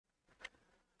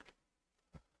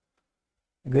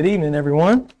Good evening,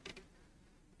 everyone.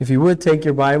 If you would take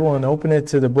your Bible and open it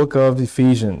to the book of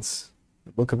Ephesians.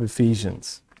 The book of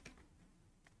Ephesians.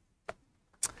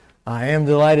 I am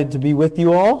delighted to be with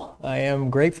you all. I am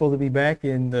grateful to be back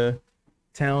in the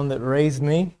town that raised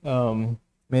me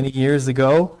many years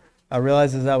ago. I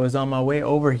realized as I was on my way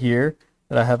over here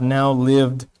that I have now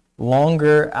lived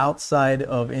longer outside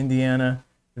of Indiana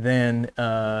than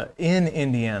in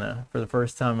Indiana for the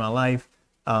first time in my life.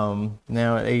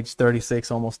 Now at age 36,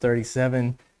 almost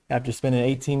 37, after spending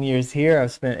 18 years here,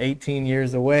 I've spent 18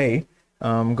 years away,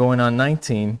 going on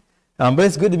 19. But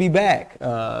it's good to be back.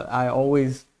 I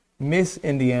always miss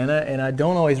Indiana, and I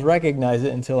don't always recognize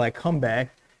it until I come back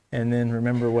and then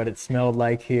remember what it smelled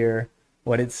like here,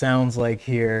 what it sounds like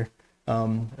here.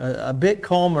 A bit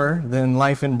calmer than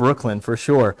life in Brooklyn, for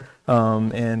sure.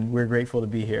 And we're grateful to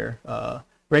be here.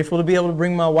 Grateful to be able to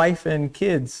bring my wife and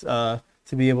kids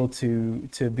to be able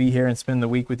to be here and spend the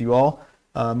week with you all.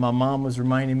 My mom was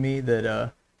reminding me that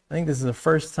I think this is the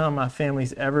first time my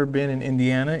family's ever been in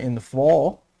Indiana in the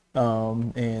fall,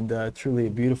 and truly a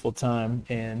beautiful time.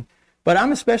 But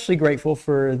I'm especially grateful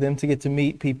for them to get to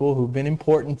meet people who've been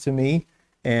important to me,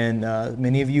 and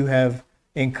many of you have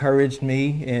encouraged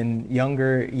me in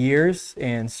younger years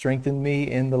and strengthened me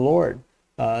in the Lord,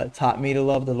 taught me to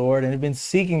love the Lord, and have been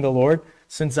seeking the Lord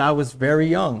since I was very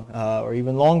young, or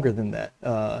even longer than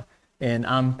that. And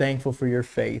I'm thankful for your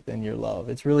faith and your love.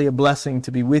 It's really a blessing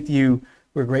to be with you.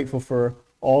 We're grateful for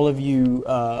all of you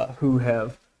who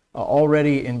have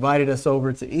already invited us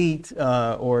over to eat,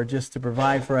 or just to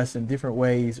provide for us in different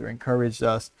ways or encouraged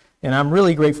us. And I'm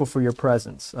really grateful for your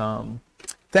presence.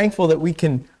 Thankful that we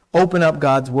can open up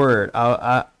God's Word.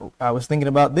 I was thinking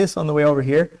about this on the way over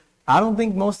here. I don't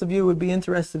think most of you would be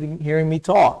interested in hearing me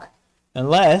talk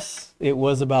unless it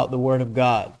was about the Word of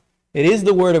God. It is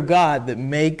the Word of God that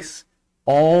makes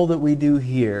all that we do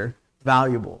here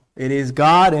valuable. It is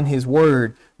God and His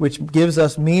Word which gives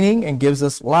us meaning and gives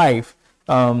us life.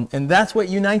 And that's what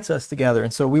unites us together.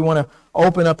 And so we want to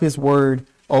open up His Word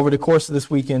over the course of this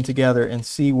weekend together and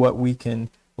see what we can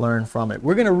learn from it.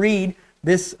 We're going to read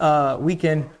this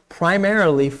weekend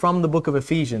primarily from the book of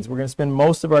Ephesians. We're going to spend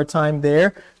most of our time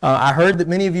there. I heard that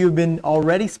many of you have been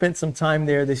already spent some time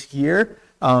there this year.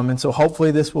 And so hopefully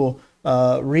this will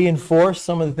reinforce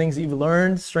some of the things that you've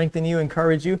learned, strengthen you,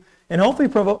 encourage you, and hopefully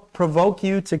provoke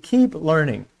you to keep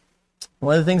learning.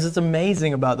 One of the things that's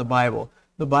amazing about the Bible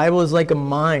is like a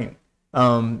mine.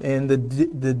 And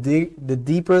the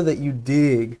deeper that you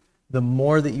dig, the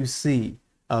more that you see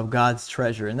of God's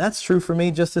treasure. And that's true for me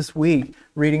just this week,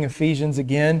 reading Ephesians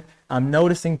again. I'm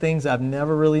noticing things I've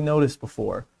never really noticed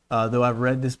before, though I've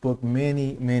read this book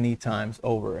many, many times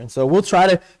over. And so we'll try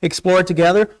to explore it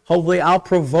together. Hopefully I'll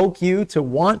provoke you to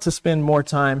want to spend more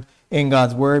time in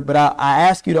God's Word, but I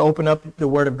ask you to open up the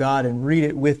Word of God and read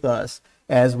it with us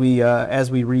as we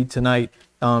read tonight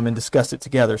and discuss it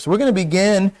together. So we're going to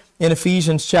begin in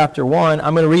Ephesians chapter 1.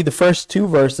 I'm going to read the first two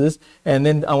verses, and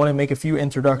then I want to make a few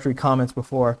introductory comments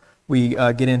before we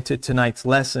get into tonight's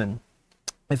lesson.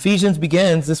 Ephesians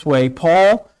begins this way: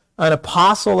 Paul, an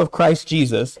apostle of Christ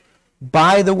Jesus,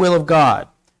 by the will of God,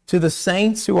 to the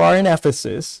saints who are in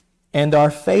Ephesus and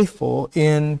are faithful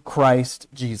in Christ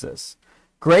Jesus.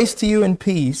 Grace to you and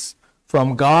peace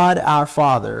from God our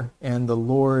Father and the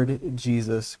Lord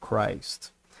Jesus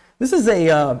Christ. This is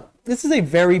a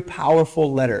very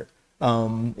powerful letter.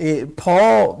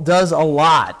 Paul does a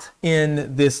lot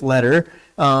in this letter.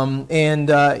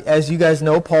 As you guys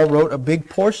know, Paul wrote a big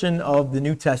portion of the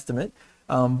New Testament.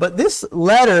 But this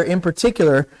letter in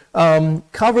particular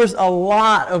covers a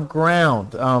lot of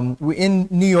ground. In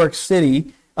New York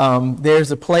City, there's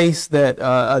a place that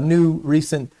a new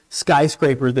recent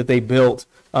skyscraper that they built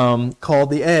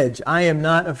called The Edge. I am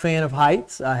not a fan of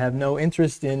heights. I have no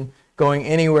interest in going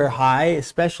anywhere high,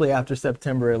 especially after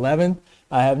September 11th.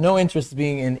 I have no interest in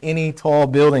being in any tall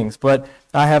buildings, but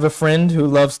I have a friend who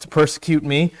loves to persecute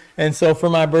me, and so for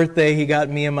my birthday, he got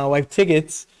me and my wife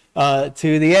tickets to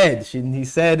The Edge, and he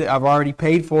said, I've already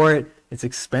paid for it. It's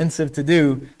expensive to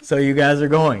do, so you guys are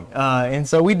going. And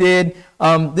so we did.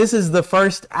 This is the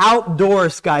first outdoor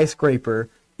skyscraper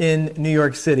in New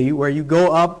York City where you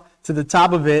go up to the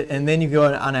top of it, and then you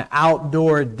go on an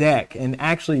outdoor deck. And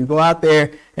actually, you go out there,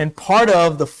 and part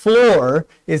of the floor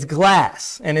is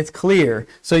glass, and it's clear,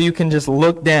 so you can just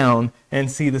look down and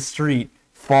see the street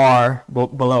far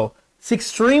below. It's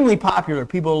extremely popular.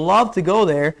 People love to go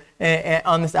there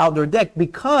on this outdoor deck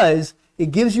because it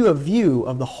gives you a view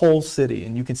of the whole city,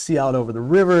 and you can see out over the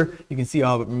river, you can see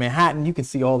out over Manhattan, you can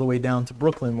see all the way down to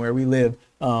Brooklyn where we live,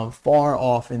 far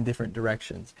off in different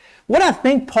directions. What I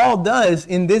think Paul does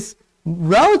in this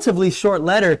relatively short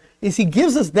letter is he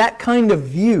gives us that kind of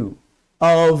view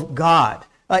of God.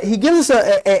 He gives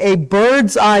us a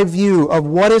bird's eye view of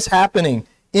what is happening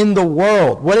in the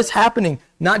world, what is happening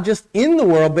not just in the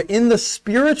world, but in the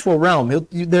spiritual realm.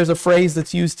 There's a phrase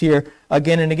that's used here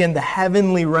again and again, the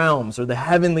heavenly realms or the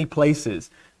heavenly places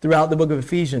throughout the book of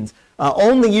Ephesians.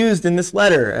 Only used in this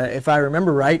letter, if I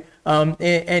remember right,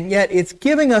 and yet it's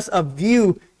giving us a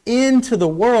view into the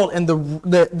world and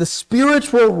the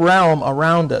spiritual realm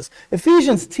around us.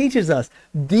 Ephesians teaches us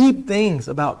deep things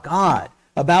about God,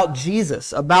 about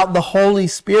Jesus, about the Holy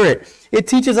Spirit. It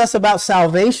teaches us about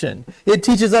salvation. It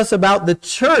teaches us about the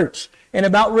church and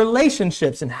about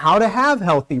relationships and how to have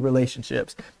healthy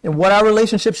relationships and what our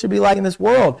relationships should be like in this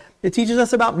world. It teaches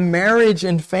us about marriage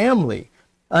and family.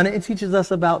 And it teaches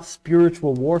us about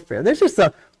spiritual warfare. There's just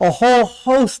a whole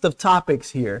host of topics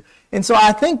here. And so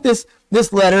I think this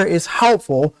letter is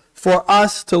helpful for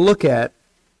us to look at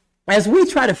as we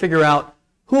try to figure out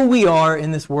who we are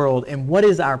in this world and what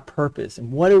is our purpose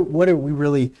and what are we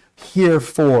really here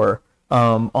for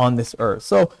on this earth.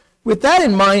 So with that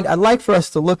in mind, I'd like for us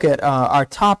to look at our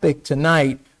topic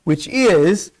tonight, which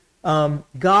is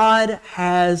God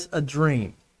has a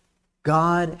dream.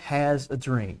 God has a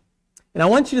dream. And I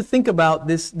want you to think about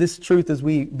this truth as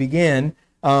we begin.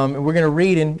 And we're going to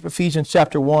read in Ephesians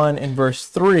chapter 1 and verse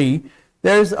 3.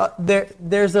 There's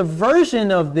a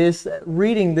version of this,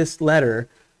 reading this letter,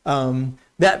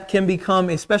 that can become,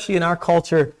 especially in our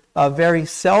culture, very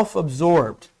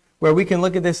self-absorbed, where we can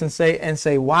look at this and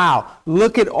say, wow,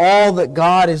 look at all that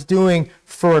God is doing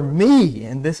for me,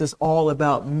 and this is all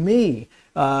about me.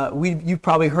 You've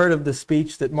probably heard of the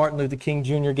speech that Martin Luther King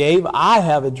Jr. gave, I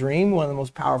Have a Dream, one of the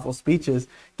most powerful speeches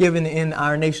given in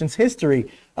our nation's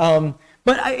history. But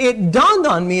it dawned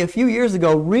on me a few years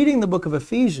ago, reading the book of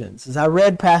Ephesians, as I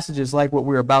read passages like what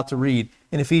we're about to read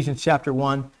in Ephesians chapter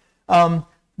 1,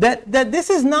 that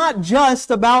this is not just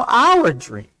about our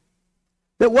dream.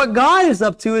 That what God is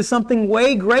up to is something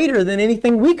way greater than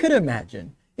anything we could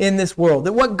imagine in this world.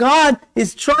 That what God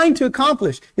is trying to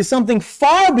accomplish is something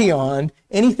far beyond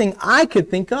anything I could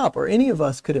think up or any of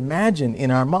us could imagine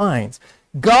in our minds.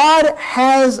 God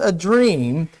has a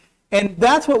dream, and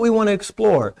that's what we want to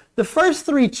explore. The first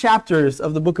 3 chapters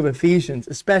of the book of Ephesians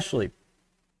especially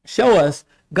show us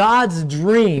God's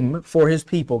dream for his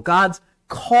people, God's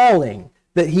calling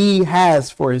that he has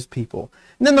for his people.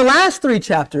 And then the last 3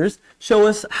 chapters show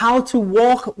us how to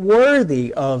walk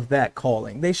worthy of that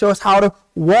calling. They show us how to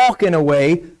walk in a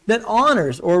way that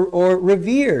honors or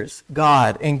reveres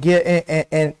God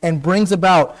and brings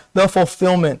about the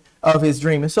fulfillment of his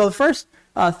dream. And so the first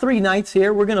 3 nights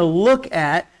here, we're going to look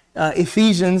at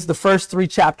Ephesians, the first 3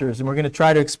 chapters, and we're going to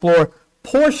try to explore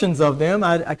portions of them.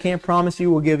 I can't promise you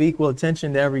we'll give equal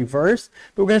attention to every verse,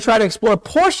 but we're going to try to explore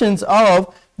portions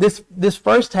of this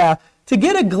first half to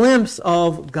get a glimpse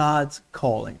of God's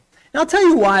calling. And I'll tell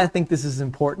you why I think this is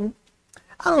important.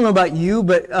 I don't know about you,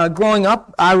 but growing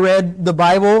up, I read the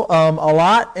Bible a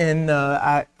lot, and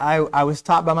I was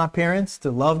taught by my parents to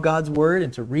love God's Word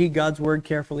and to read God's Word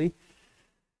carefully.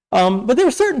 But there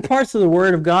were certain parts of the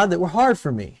Word of God that were hard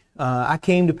for me. I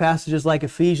came to passages like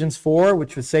Ephesians 4,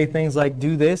 which would say things like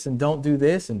do this and don't do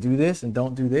this and do this and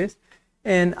don't do this.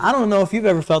 And I don't know if you've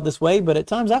ever felt this way, but at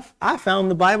times I found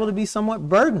the Bible to be somewhat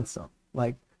burdensome.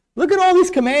 Like, look at all these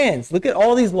commands. Look at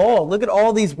all these laws. Look at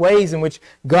all these ways in which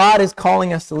God is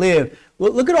calling us to live.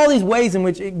 Look at all these ways in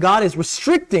which God is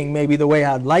restricting maybe the way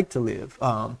I'd like to live.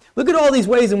 Look at all these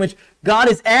ways in which God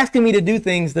is asking me to do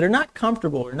things that are not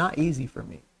comfortable or not easy for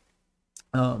me.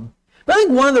 But I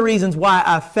think one of the reasons why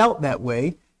I felt that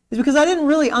way is because I didn't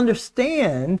really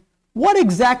understand what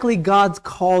exactly God's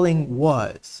calling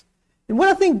was. And what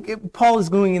I think Paul is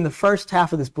doing in the first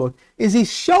half of this book is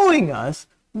he's showing us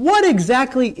what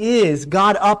exactly is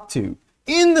God up to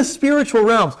in the spiritual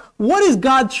realms. What is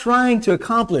God trying to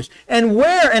accomplish? And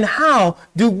where and how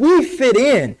do we fit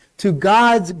in to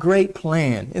God's great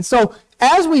plan? And so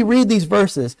as we read these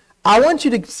verses, I want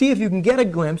you to see if you can get a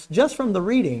glimpse just from the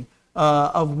reading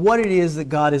of what it is that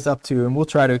God is up to, and we'll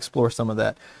try to explore some of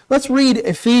that. Let's read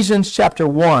Ephesians chapter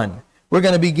 1. We're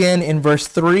going to begin in verse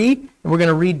 3, and we're going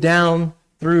to read down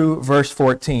through verse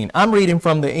 14. I'm reading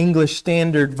from the English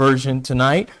Standard Version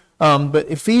tonight, but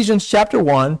Ephesians chapter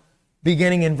 1,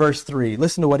 beginning in verse 3.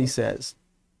 Listen to what he says.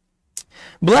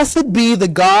 Blessed be the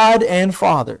God and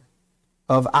Father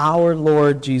of our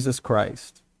Lord Jesus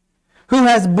Christ, who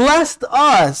has blessed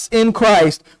us in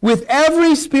Christ with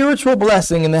every spiritual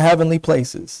blessing in the heavenly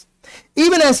places,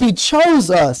 even as he chose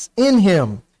us in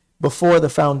him before the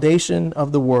foundation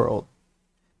of the world,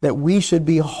 that we should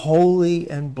be holy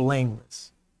and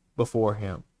blameless before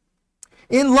him.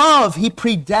 In love, he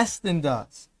predestined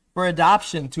us for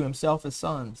adoption to himself as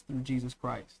sons through Jesus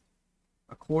Christ,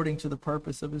 according to the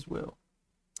purpose of his will,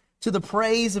 to the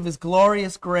praise of his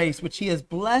glorious grace, which he has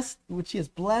blessed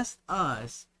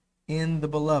us in the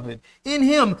beloved. In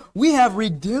him we have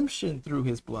redemption through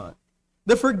his blood,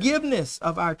 the forgiveness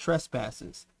of our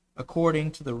trespasses,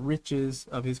 according to the riches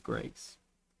of his grace,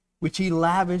 which he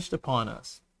lavished upon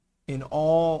us in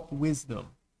all wisdom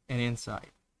and insight,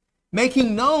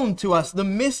 making known to us the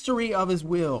mystery of his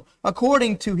will,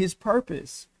 according to his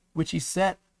purpose, which he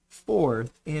set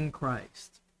forth in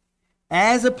Christ,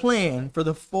 as a plan for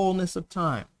the fullness of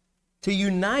time, to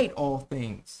unite all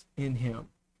things in him,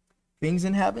 things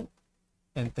in heaven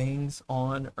and things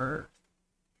on earth.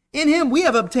 In him we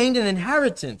have obtained an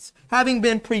inheritance, having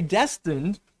been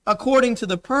predestined according to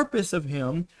the purpose of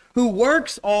him who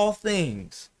works all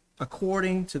things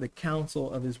according to the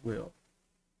counsel of his will,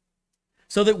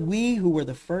 so that we who were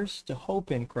the first to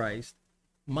hope in Christ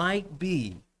might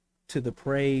be to the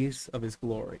praise of his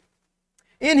glory.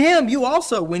 In him you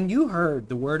also, when you heard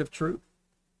the word of truth,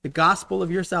 the gospel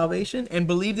of your salvation, and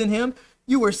believed in him,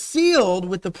 you were sealed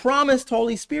with the promised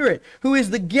Holy Spirit, who is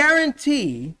the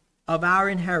guarantee of our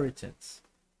inheritance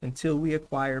until we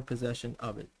acquire possession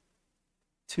of it,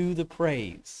 to the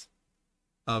praise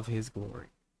of his glory.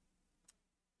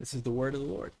 This is the word of the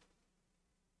Lord.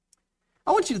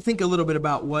 I want you to think a little bit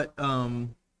about what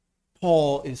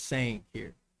Paul is saying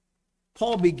here.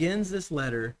 Paul begins this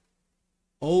letter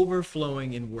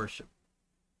overflowing in worship.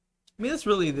 I mean, that's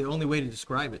really the only way to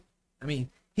describe it. I mean,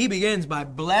 he begins by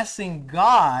blessing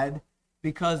God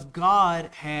because God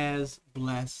has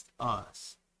blessed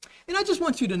us. And I just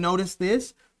want you to notice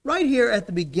this. Right here at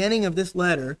the beginning of this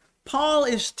letter, Paul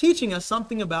is teaching us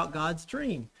something about God's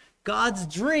dream. God's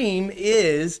dream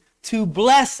is to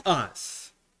bless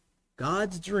us.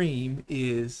 God's dream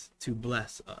is to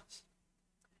bless us.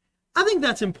 I think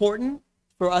that's important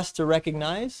for us to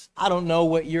recognize. I don't know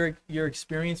what your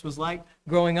experience was like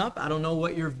growing up. I don't know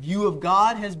what your view of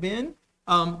God has been.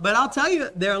 But I'll tell you,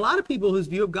 there are a lot of people whose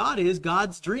view of God is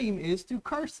God's dream is to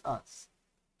curse us.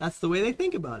 That's the way they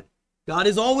think about it. God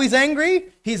is always angry.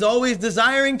 He's always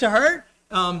desiring to hurt.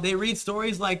 They read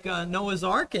stories like Noah's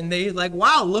Ark, and they like,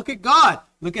 wow, look at God.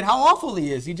 Look at how awful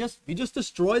he is. He just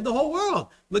destroyed the whole world.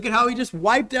 Look at how he just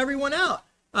wiped everyone out.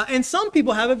 And some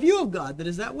people have a view of God that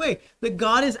is that way, that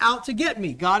God is out to get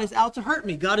me. God is out to hurt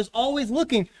me. God is always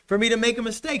looking for me to make a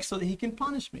mistake so that he can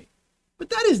punish me. But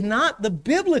that is not the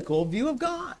biblical view of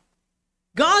God.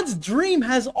 God's dream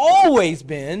has always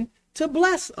been to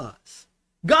bless us.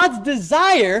 God's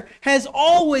desire has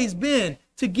always been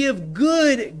to give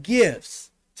good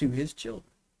gifts to his children.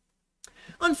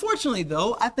 Unfortunately,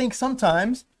 though, I think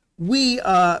sometimes we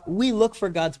look for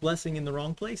God's blessing in the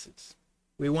wrong places.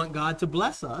 We want God to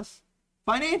bless us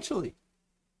financially.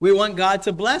 We want God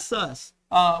to bless us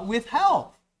with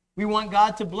health. We want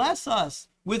God to bless us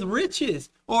with riches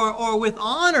or with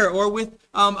honor or with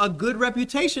a good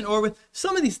reputation or with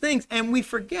some of these things, and we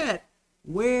forget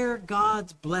where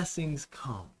God's blessings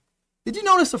come. Did you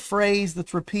notice a phrase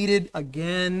that's repeated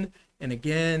again and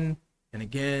again and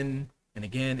again and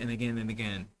again and again and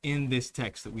again in this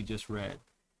text that we just read?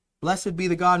 Blessed be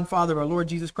the God and Father of our Lord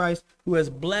Jesus Christ, who has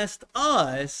blessed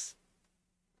us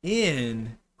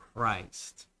in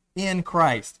Christ. In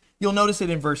Christ. You'll notice it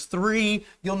in verse 3.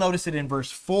 You'll notice it in verse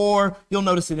 4. You'll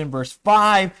notice it in verse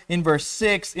 5, in verse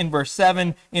 6, in verse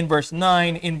 7, in verse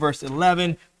 9, in verse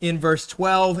 11, in verse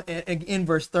 12, in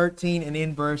verse 13,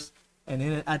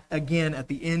 and again at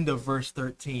the end of verse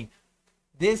 13.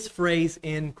 This phrase,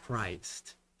 in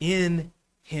Christ, in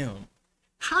him.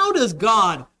 How does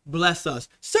God bless us?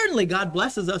 Certainly God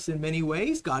blesses us in many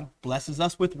ways. God blesses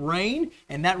us with rain,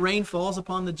 and that rain falls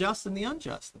upon the just and the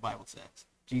unjust, the Bible says.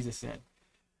 Jesus said.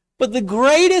 But the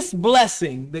greatest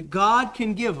blessing that God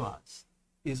can give us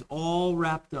is all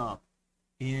wrapped up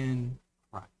in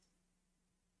Christ.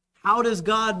 How does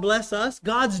God bless us?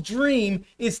 God's dream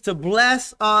is to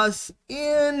bless us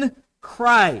in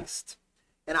Christ.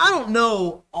 And I don't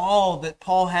know all that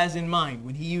Paul has in mind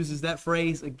when he uses that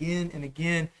phrase again and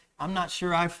again. I'm not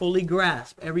sure I fully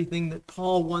grasp everything that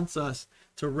Paul wants us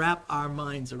to wrap our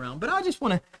minds around. But I just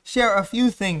want to share a few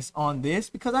things on this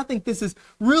because I think this is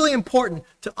really important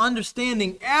to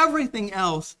understanding everything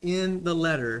else in the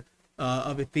letter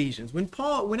of Ephesians.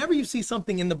 Whenever you see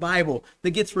something in the Bible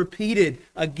that gets repeated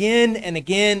again and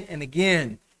again and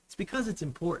again, it's because it's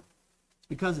important. It's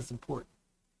because it's important.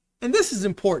 And this is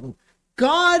important.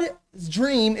 God's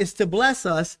dream is to bless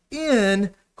us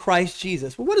in Christ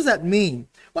Jesus. Well, what does that mean?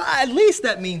 Well, at least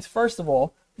that means, first of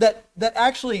all, that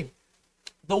actually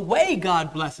the way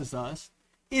God blesses us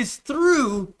is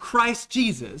through Christ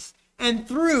Jesus, and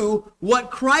through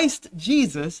what Christ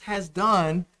Jesus has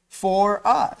done for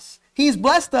us. He's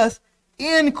blessed us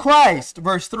in Christ,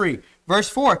 verse 3. Verse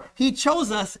 4, he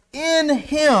chose us in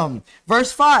him.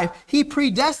 Verse 5, he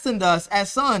predestined us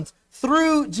as sons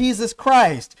through Jesus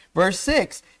Christ. Verse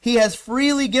 6, he has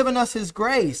freely given us his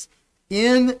grace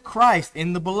in Christ,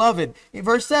 in the beloved. In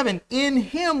verse 7, in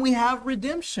him we have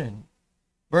redemption.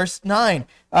 Verse 9,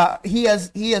 he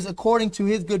has according to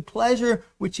his good pleasure,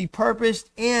 which he purposed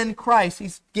in Christ.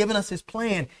 He's given us his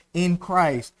plan in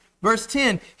Christ. Verse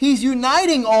 10, he's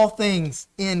uniting all things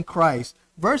in Christ.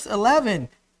 Verse 11,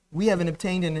 we have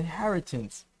obtained an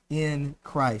inheritance in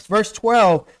Christ. Verse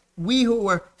 12, we who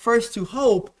were first to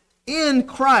hope in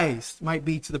Christ might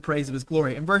be to the praise of his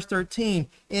glory. And verse 13,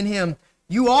 in him,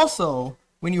 you also,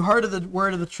 when you heard of the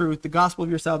word of the truth, the gospel of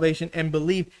your salvation, and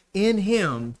believed in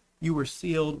him, you were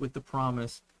sealed with the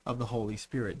promise of the Holy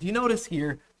Spirit. Do you notice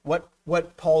here what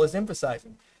Paul is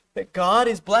emphasizing? That God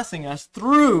is blessing us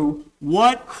through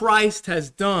what Christ has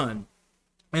done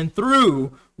and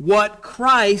through what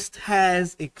Christ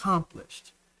has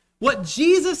accomplished. What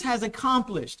Jesus has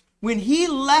accomplished when he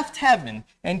left heaven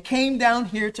and came down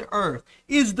here to earth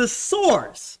is the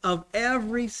source of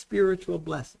every spiritual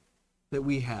blessing that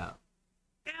we have.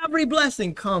 Every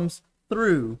blessing comes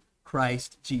through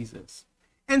Christ Jesus.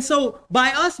 And so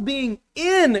by us being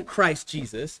in Christ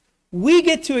Jesus, we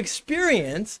get to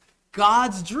experience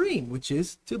God's dream, which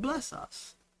is to bless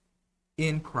us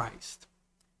in Christ.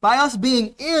 By us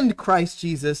being in Christ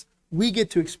Jesus, we get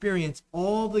to experience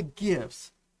all the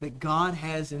gifts that God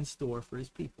has in store for his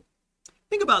people.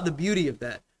 Think about the beauty of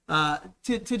that.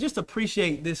 To just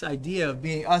appreciate this idea of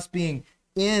us being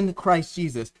in Christ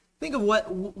Jesus. Think of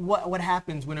what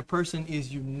happens when a person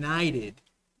is united.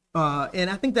 And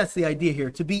I think that's the idea here.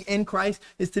 To be in Christ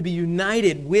is to be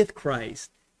united with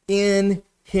Christ in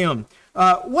him.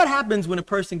 What happens when a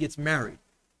person gets married?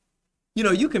 You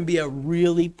know, you can be a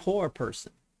really poor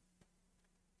person.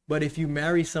 But if you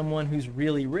marry someone who's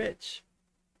really rich,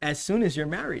 as soon as you're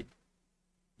married,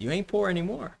 you ain't poor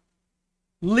anymore.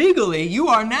 Legally, you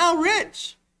are now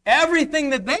rich. Everything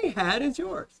that they had is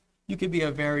yours. You could be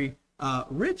a very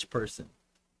rich person.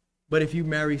 But if you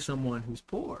marry someone who's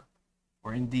poor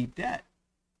or in deep debt,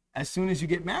 as soon as you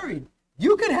get married,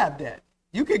 you could have debt.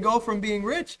 You could go from being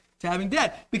rich to having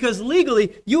debt, because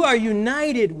legally you are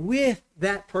united with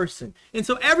that person. And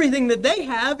so everything that they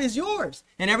have is yours,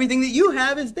 and everything that you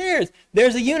have is theirs.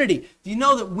 There's a unity. Do you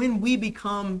know that when we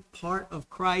become part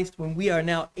of Christ, when we are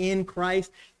now in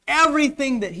Christ,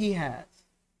 everything that he has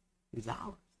is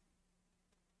ours?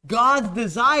 God's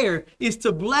desire is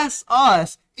to bless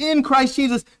us in Christ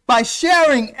Jesus by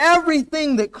sharing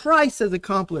everything that Christ has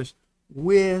accomplished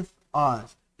with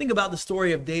us. Think about the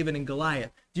story of David and Goliath.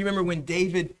 Do you remember when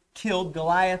David killed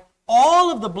Goliath?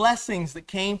 All of the blessings that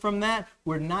came from that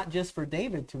were not just for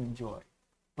David to enjoy,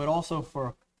 but also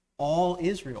for all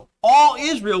Israel. All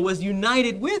Israel was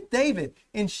united with David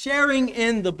in sharing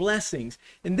in the blessings.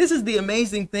 And this is the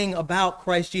amazing thing about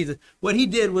Christ Jesus. What he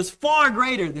did was far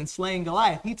greater than slaying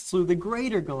Goliath. He slew the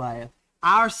greater Goliath,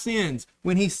 our sins.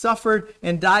 When he suffered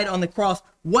and died on the cross,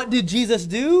 what did Jesus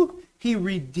do? He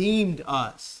redeemed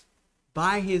us.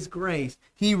 By his grace,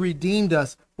 he redeemed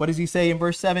us. What does he say in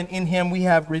verse 7? In him we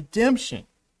have redemption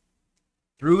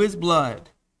through his blood,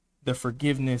 the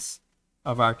forgiveness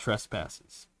of our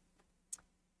trespasses.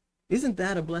 Isn't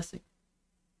that a blessing?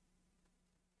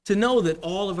 To know that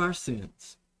all of our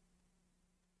sins,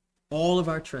 all of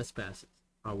our trespasses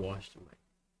are washed away.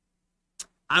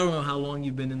 I don't know how long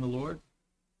you've been in the Lord.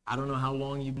 I don't know how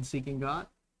long you've been seeking God.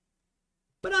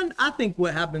 But I think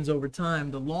what happens over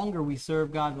time, the longer we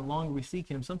serve God, the longer we seek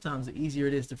him, sometimes the easier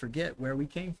it is to forget where we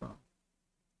came from.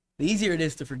 The easier it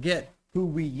is to forget who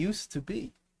we used to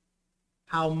be,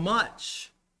 how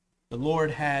much the Lord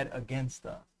had against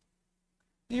us.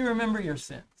 Do you remember your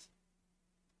sins?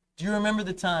 Do you remember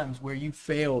the times where you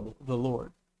failed the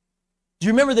Lord? Do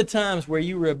you remember the times where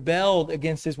you rebelled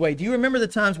against his way? Do you remember the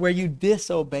times where you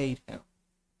disobeyed him?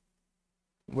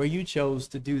 Where you chose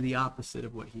to do the opposite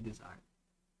of what he desired?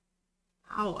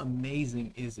 How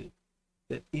amazing is it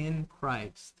that in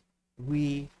Christ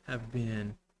we have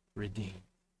been redeemed?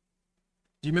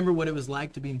 Do you remember what it was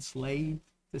like to be enslaved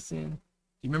to sin?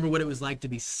 Do you remember what it was like to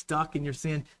be stuck in your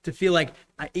sin? To feel like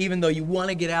even though you want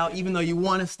to get out, even though you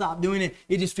want to stop doing it,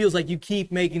 it just feels like you keep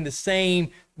making the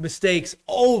same mistakes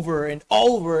over and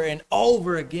over and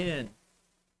over again.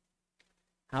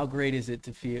 How great is it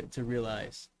to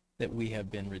realize that we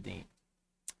have been redeemed?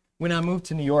 When I moved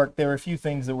to New York, there were a few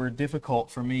things that were difficult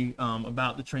for me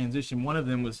about the transition. One of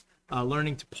them was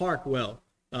learning to park well.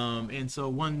 And so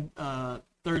one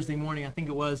Thursday morning, I think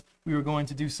it was, we were going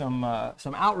to do some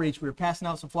outreach. We were passing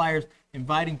out some flyers,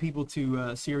 inviting people to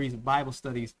a series of Bible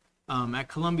studies at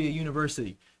Columbia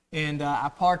University. And I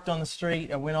parked on the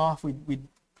street. I went off. We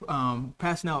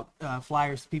passing out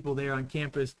flyers to people there on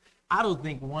campus. I don't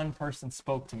think one person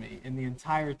spoke to me in the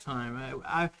entire time.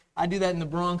 I do that in the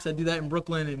Bronx. I do that in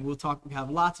Brooklyn, and we have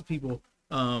lots of people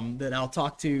that I'll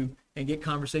talk to and get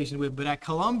conversations with. But at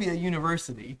Columbia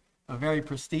University, a very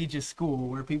prestigious school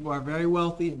where people are very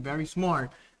wealthy and very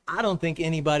smart, I don't think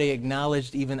anybody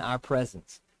acknowledged even our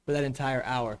presence for that entire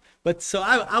hour. But so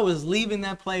I was leaving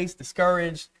that place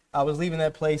discouraged. I was leaving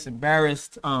that place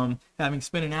embarrassed, having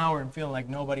spent an hour and feeling like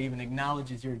nobody even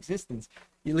acknowledges your existence.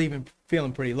 You're leaving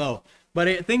feeling pretty low.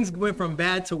 But things went from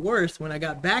bad to worse when I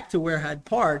got back to where I'd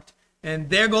parked, and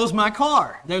there goes my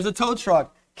car. There's a tow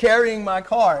truck carrying my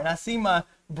car, and I see my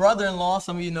brother-in-law,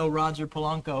 some of you know Roger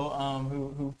Polanco,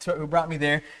 who brought me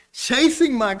there,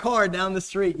 chasing my car down the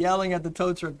street, yelling at the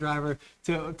tow truck driver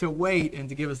to wait and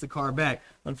to give us the car back.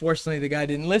 Unfortunately, the guy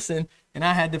didn't listen, and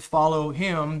I had to follow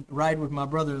him, ride with my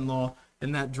brother-in-law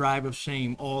in that drive of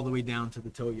shame all the way down to the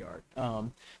tow yard.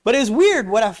 But it's weird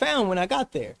what I found when I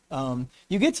got there.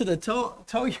 You get to the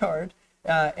tow yard,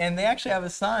 and they actually have a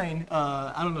sign.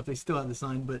 I don't know if they still have the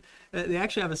sign, but they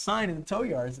actually have a sign in the tow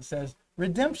yards that says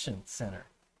Redemption Center.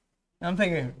 And I'm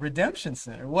thinking, Redemption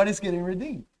Center? What is getting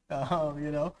redeemed?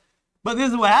 But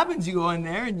this is what happens. You go in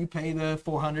there and you pay the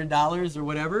 $400 or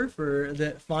whatever for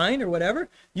the fine or whatever.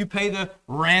 You pay the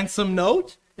ransom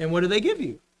note, and what do they give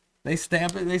you? They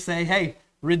stamp it. They say, hey,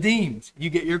 redeemed. You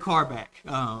get your car back.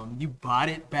 You bought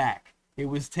it back. It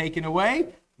was taken away.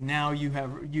 Now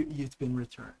it's been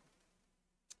returned.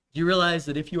 Do you realize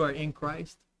that if you are in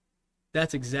Christ,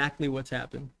 that's exactly what's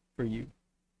happened for you?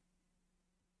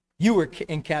 You were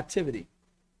in captivity.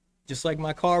 Just like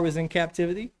my car was in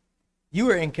captivity, you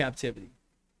were in captivity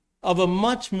of a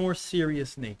much more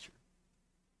serious nature.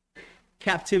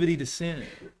 Captivity to sin.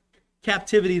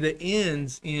 Captivity that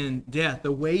ends in death.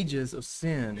 The wages of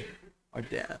sin are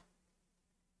death.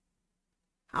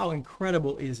 How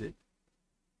incredible is it?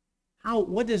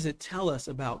 What does it tell us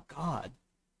about God?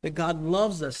 That God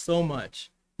loves us so much,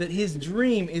 that his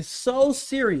dream is so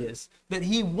serious, that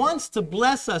he wants to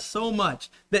bless us so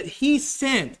much, that he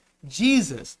sent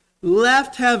Jesus,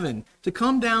 left heaven to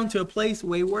come down to a place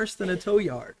way worse than a tow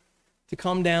yard, to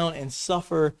come down and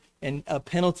suffer a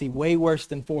penalty way worse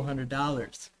than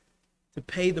 $400, to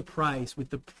pay the price with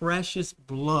the precious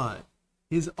blood,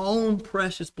 his own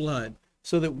precious blood,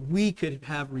 so that we could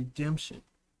have redemption,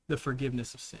 the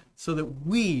forgiveness of sin, so that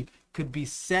we could be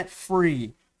set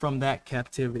free from that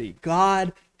captivity.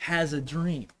 God has a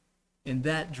dream, and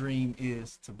that dream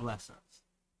is to bless us.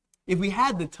 If we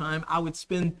had the time, I would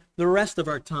spend the rest of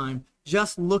our time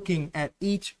just looking at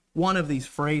each one of these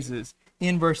phrases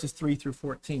in verses 3 through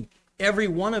 14. Every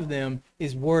one of them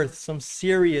is worth some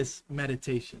serious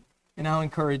meditation, and I'll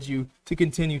encourage you to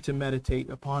continue to meditate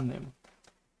upon them.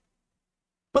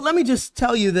 But let me just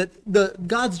tell you that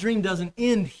God's dream doesn't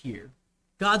end here.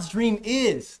 God's dream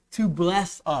is to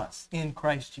bless us in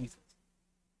Christ Jesus.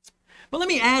 But let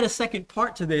me add a second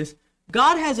part to this.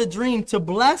 God has a dream to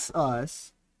bless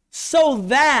us so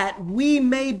that we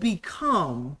may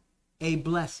become a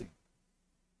blessing.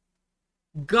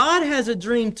 God has a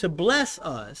dream to bless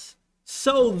us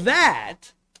so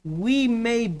that we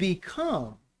may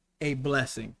become a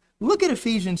blessing. Look at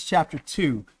Ephesians chapter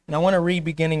 2, and I want to read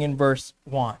beginning in verse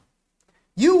 1.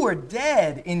 You were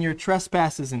dead in your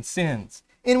trespasses and sins,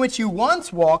 in which you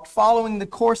once walked, following the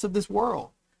course of this world,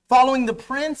 following the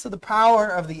prince of the power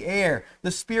of the air,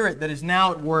 the spirit that is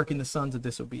now at work in the sons of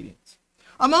disobedience,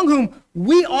 among whom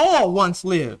we all once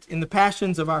lived in the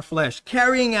passions of our flesh,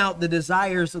 carrying out the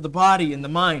desires of the body and the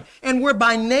mind, and were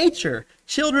by nature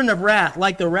children of wrath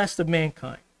like the rest of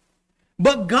mankind.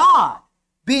 But God,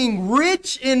 being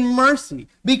rich in mercy,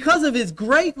 because of his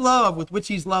great love with which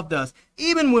he's loved us,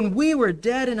 even when we were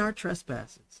dead in our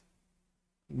trespasses,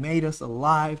 made us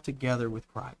alive together with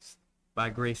Christ. By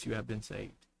grace you have been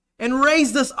saved. And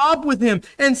raised us up with him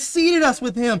and seated us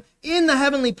with him in the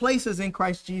heavenly places in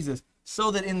Christ Jesus, so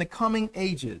that in the coming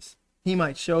ages he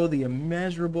might show the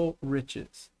immeasurable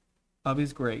riches of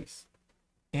his grace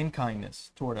and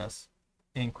kindness toward us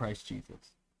in Christ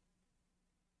Jesus.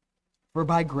 For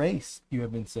by grace you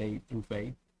have been saved through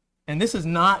faith. And this is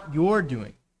not your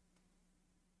doing.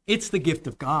 It's the gift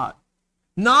of God.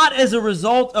 Not as a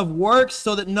result of works,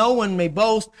 so that no one may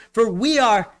boast, for we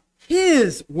are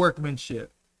his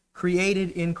workmanship,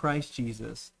 created in Christ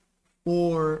Jesus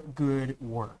for good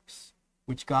works,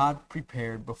 which God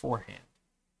prepared beforehand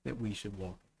that we should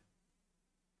walk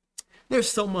in. There's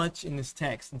so much in this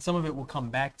text, and some of it we'll come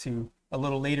back to a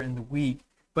little later in the week,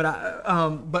 I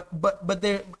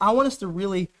want us to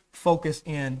really focus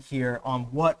in here on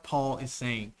what Paul is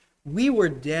saying. We were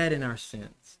dead in our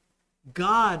sins.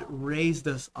 God raised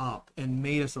us up and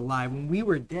made us alive. When we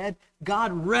were dead,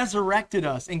 God resurrected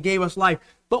us and gave us life.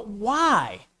 But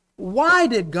why? Why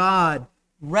did God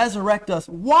resurrect us?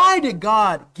 Why did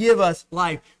God give us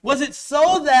life? Was it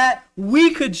so that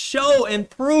we could show and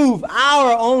prove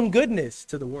our own goodness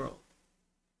to the world?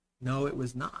 No, it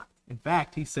was not. In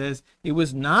fact, he says it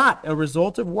was not a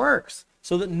result of works,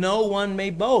 so that no one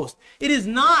may boast. It is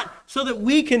not so that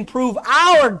we can prove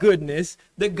our goodness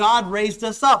that God raised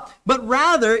us up, but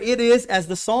rather it is, as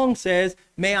the song says,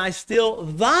 may I still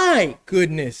thy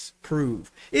goodness prove.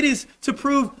 It is to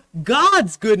prove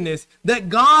God's goodness that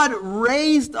God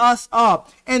raised us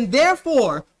up, and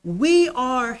therefore we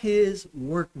are his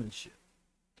workmanship.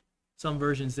 Some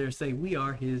versions there say we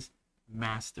are his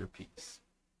masterpiece.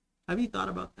 Have you thought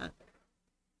about that?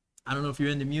 I don't know if you're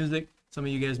into music. Some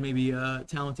of you guys may be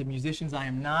talented musicians. I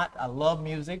am not. I love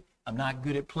music. I'm not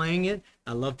good at playing it.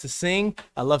 I love to sing.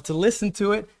 I love to listen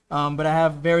to it. But I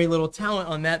have very little talent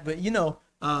on that. But you know,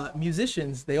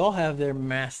 musicians, they all have their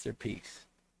masterpiece.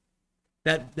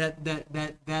 That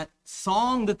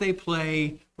song that they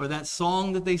play or that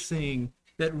song that they sing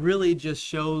that really just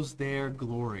shows their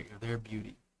glory or their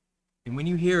beauty. And when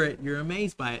you hear it, you're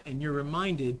amazed by it, and you're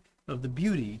reminded of the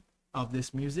beauty of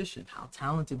this musician, how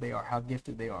talented they are, how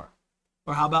gifted they are.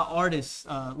 Or how about artists?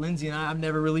 Lindsay and I've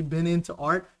never really been into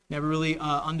art, never really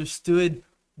understood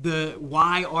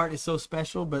why art is so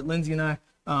special. But Lindsay and I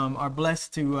are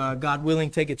blessed to, God willing,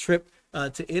 take a trip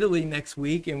to Italy next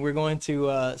week, and we're going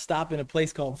to stop in a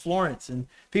place called Florence. And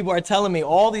people are telling me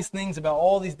all these things about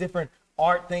all these different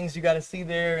art things you got to see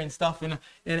there and stuff, and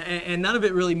none of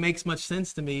it really makes much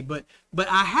sense to me. But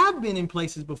I have been in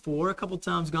places before, a couple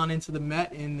times gone into the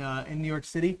Met in New York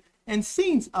City, and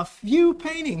seen a few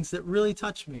paintings that really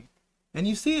touch me. And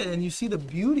you see it, and you see the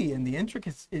beauty and the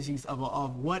intricacies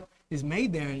of what is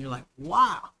made there, and you're like,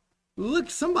 wow,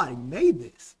 look, somebody made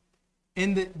this.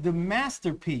 And the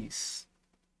masterpiece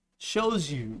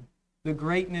shows you the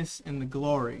greatness and the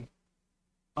glory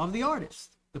of the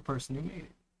artist, the person who made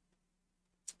it.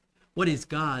 What is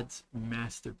God's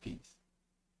masterpiece?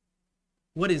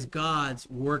 What is God's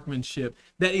workmanship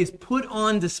that is put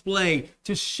on display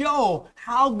to show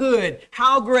how good,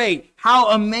 how great,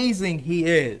 how amazing he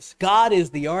is? God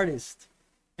is the artist,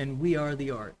 and we are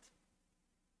the art.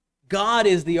 God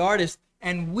is the artist,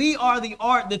 and we are the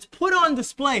art that's put on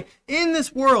display in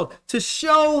this world to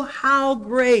show how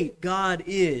great God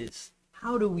is.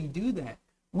 How do we do that?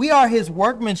 We are his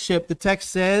workmanship, the text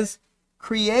says,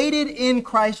 created in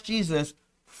Christ Jesus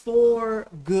for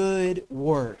good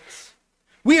works.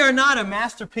 We are not a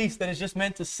masterpiece that is just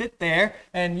meant to sit there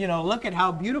and, look at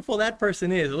how beautiful that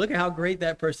person is, or look at how great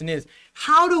that person is.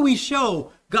 How do we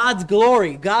show God's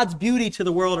glory, God's beauty to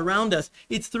the world around us?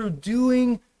 It's through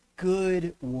doing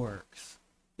good works.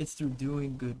 It's through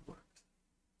doing good works.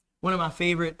 One of my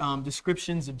favorite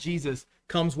descriptions of Jesus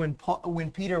comes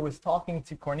when Peter was talking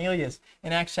to Cornelius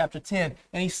in Acts chapter 10.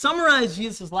 And he summarized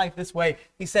Jesus' life this way.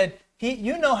 He said,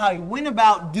 you know how he went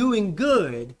about doing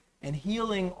good and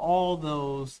healing all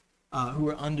those who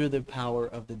were under the power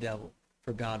of the devil,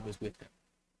 for God was with him.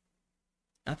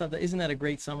 I thought, isn't that a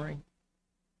great summary?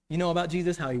 You know about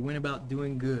Jesus, how he went about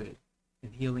doing good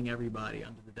and healing everybody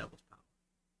under the devil's power.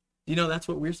 Do you know that's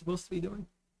what we're supposed to be doing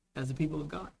as the people of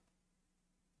God?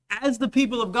 As the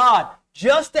people of God,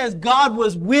 just as God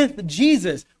was with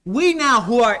Jesus, we now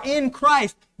who are in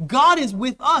Christ, God is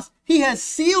with us. He has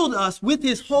sealed us with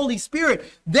his Holy Spirit.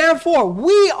 Therefore,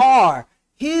 we are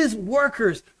his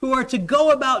workers who are to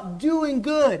go about doing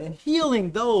good and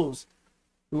healing those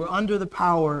who are under the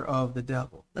power of the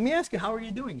devil. Let me ask you, how are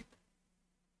you doing it?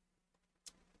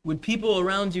 Would people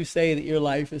around you say that your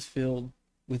life is filled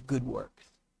with good works?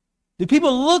 Do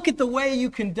people look at the way you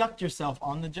conduct yourself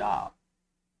on the job,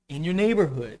 in your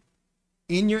neighborhood,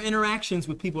 in your interactions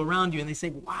with people around you, and they say,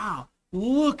 wow,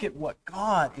 look at what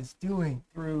God is doing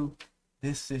through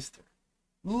this sister.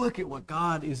 Look at what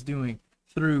God is doing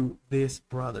through this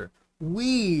brother.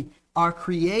 We are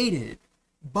created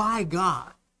by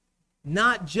God,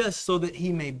 not just so that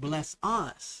he may bless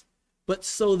us, but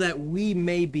so that we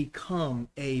may become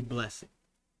a blessing.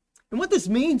 And what this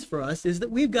means for us is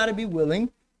that we've got to be willing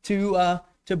to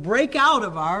break out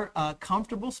of our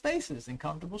comfortable spaces and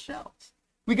comfortable shells.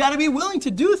 We got to be willing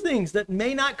to do things that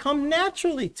may not come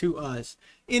naturally to us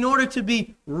in order to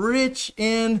be rich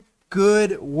in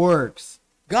good works.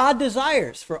 God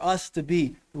desires for us to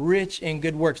be rich in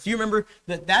good works. Do you remember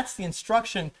that that's the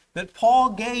instruction that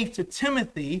Paul gave to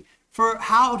Timothy for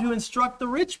how to instruct the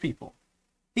rich people?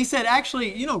 He said,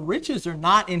 actually, riches are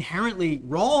not inherently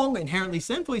wrong, inherently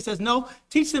sinful. He says, no,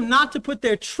 teach them not to put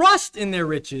their trust in their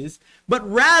riches, but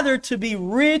rather to be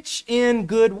rich in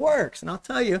good works. And I'll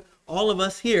tell you, all of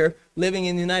us here living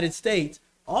in the United States,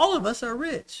 all of us are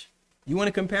rich. You want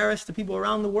to compare us to people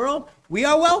around the world? We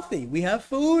are wealthy. We have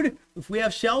food. If we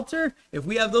have shelter, if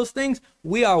we have those things,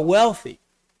 we are wealthy.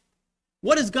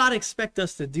 What does God expect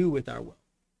us to do with our wealth?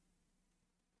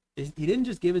 He didn't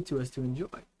just give it to us to enjoy.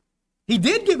 He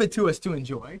did give it to us to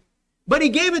enjoy, but he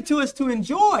gave it to us to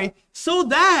enjoy so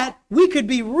that we could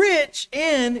be rich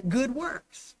in good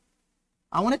works.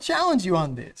 I want to challenge you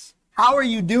on this. How are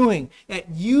you doing at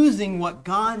using what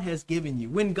God has given you?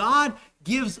 When God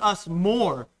gives us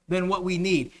more than what we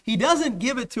need, he doesn't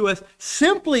give it to us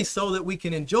simply so that we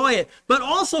can enjoy it, but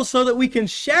also so that we can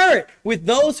share it with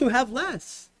those who have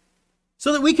less,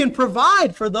 so that we can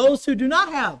provide for those who do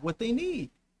not have what they need.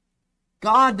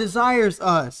 God desires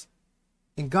us,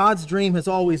 and God's dream has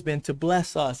always been to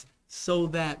bless us so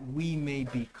that we may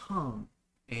become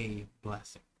a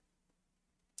blessing.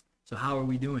 So how are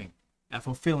we doing at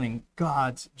fulfilling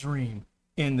God's dream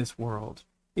in this world?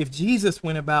 If Jesus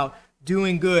went about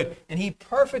doing good and he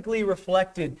perfectly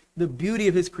reflected the beauty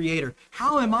of his Creator,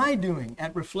 how am I doing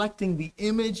at reflecting the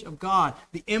image of God,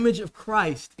 the image of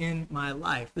Christ in my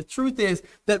life? The truth is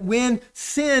that when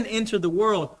sin entered the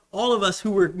world, all of us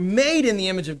who were made in the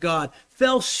image of God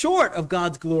fell short of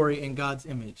God's glory and God's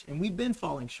image, and we've been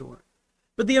falling short.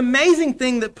 But the amazing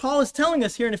thing that Paul is telling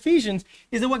us here in Ephesians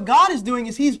is that what God is doing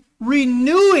is he's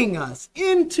renewing us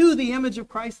into the image of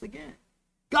Christ again.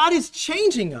 God is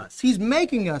changing us. He's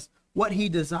making us what he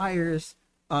desires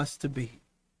us to be.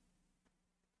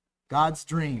 God's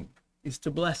dream is to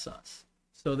bless us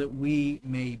so that we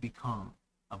may become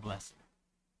a blessing.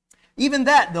 Even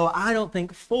that, though, I don't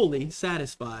think fully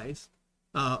satisfies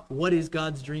what is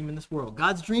God's dream in this world.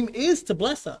 God's dream is to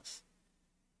bless us.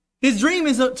 His dream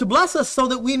is to bless us so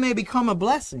that we may become a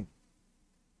blessing.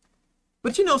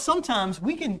 But sometimes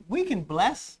we can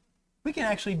bless. We can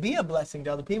actually be a blessing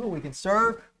to other people. We can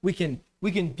serve. We can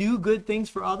do good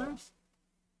things for others.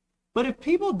 But if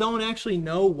people don't actually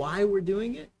know why we're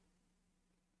doing it,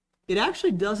 it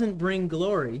actually doesn't bring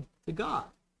glory to God.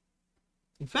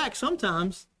 In fact,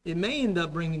 sometimes it may end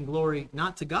up bringing glory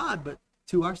not to God, but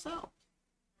to ourselves.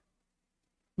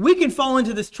 We can fall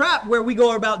into this trap where we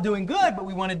go about doing good, but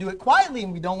we want to do it quietly,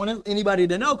 and we don't want anybody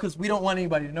to know because we don't want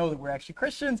anybody to know that we're actually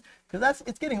Christians, because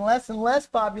it's getting less and less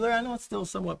popular. I know it's still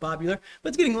somewhat popular, but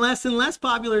it's getting less and less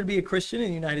popular to be a Christian in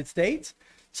the United States.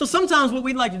 So sometimes what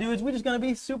we'd like to do is we're just going to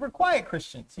be super quiet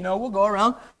Christians. We'll go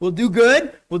around, we'll do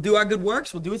good, we'll do our good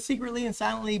works, we'll do it secretly and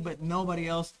silently, but nobody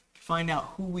else can find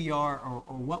out who we are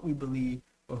or what we believe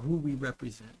or who we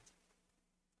represent.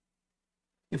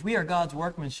 If we are God's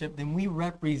workmanship, then we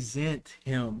represent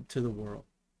him to the world.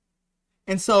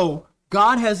 And so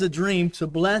God has a dream to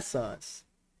bless us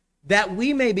that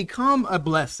we may become a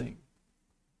blessing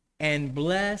and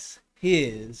bless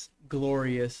his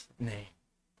glorious name.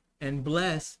 And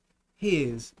bless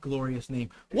his glorious name.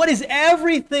 What is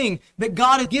everything that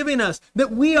God has given us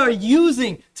that we are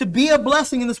using to be a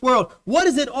blessing in this world? What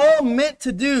is it all meant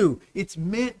to do? It's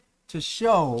meant to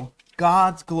show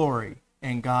God's glory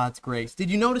and God's grace. Did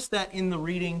you notice that in the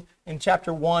reading in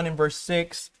chapter 1 and verse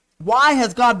 6? Why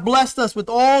has God blessed us with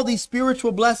all these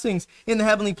spiritual blessings in the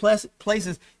heavenly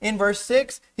places? In verse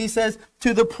 6, he says,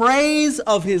 to the praise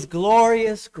of his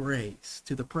glorious grace.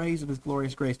 To the praise of his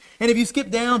glorious grace. And if you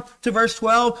skip down to verse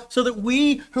 12, so that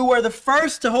we who are the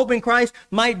first to hope in Christ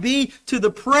might be to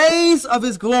the praise of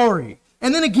his glory.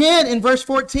 And then again in verse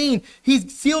 14,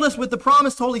 he's sealed us with the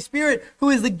promised Holy Spirit, who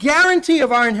is the guarantee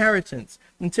of our inheritance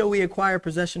until we acquire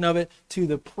possession of it, to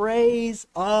the praise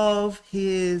of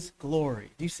his glory.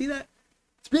 Do you see that?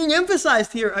 It's being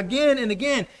emphasized here again and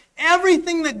again.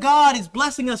 Everything that God is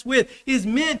blessing us with is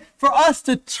meant for us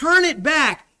to turn it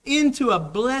back into a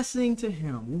blessing to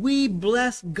him. We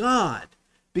bless God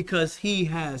because he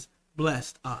has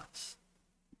blessed us.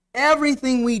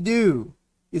 Everything we do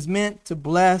is meant to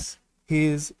bless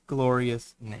his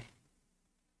glorious name.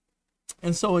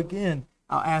 And so again,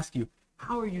 I'll ask you,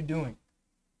 how are you doing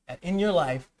in your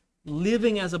life,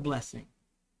 living as a blessing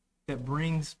that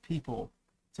brings people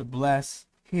to bless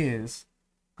his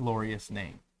glorious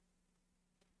name?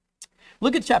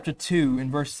 Look at chapter 2 and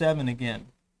verse 7 again.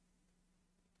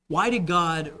 Why did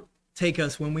God take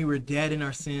us when we were dead in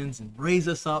our sins and raise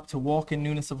us up to walk in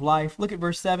newness of life? Look at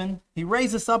verse 7. He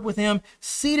raised us up with him,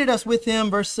 seated us with him,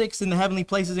 verse 6, in the heavenly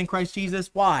places in Christ Jesus.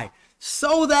 Why?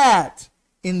 So that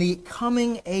in the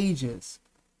coming ages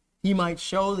he might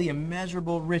show the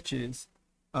immeasurable riches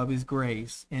of his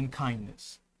grace and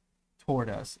kindness toward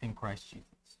us in Christ Jesus.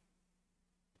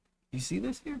 You see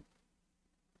this here?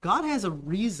 God has a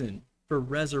reason for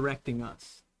resurrecting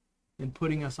us and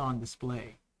putting us on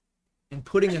display and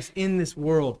putting us in this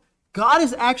world. God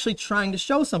is actually trying to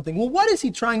show something. Well, what is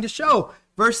he trying to show?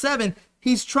 Verse 7,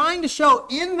 he's trying to show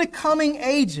in the coming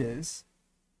ages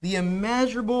the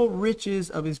immeasurable riches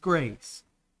of his grace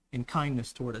and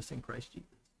kindness toward us in Christ Jesus.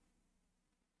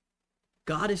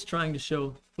 God is trying to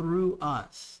show through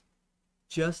us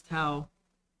just how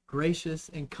gracious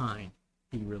and kind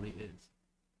he really is.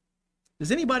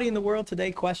 Does anybody in the world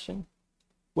today question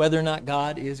whether or not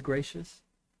God is gracious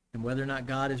and whether or not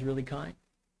God is really kind?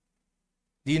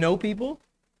 Do you know people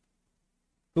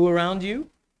who around you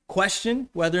question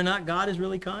whether or not God is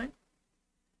really kind?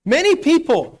 Many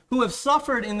people who have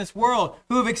suffered in this world,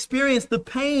 who have experienced the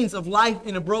pains of life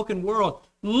in a broken world,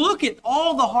 look at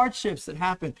all the hardships that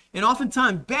happen, and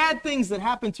oftentimes bad things that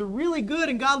happen to really good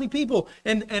and godly people,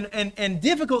 and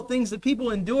difficult things that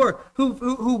people endure,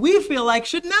 who we feel like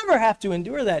should never have to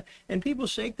endure that. And people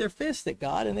shake their fists at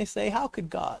God and they say, how could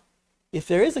God? If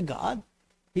there is a God,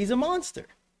 he's a monster.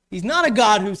 He's not a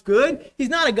God who's good. He's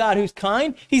not a God who's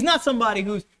kind. He's not somebody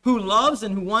who loves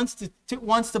and who wants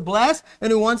to bless and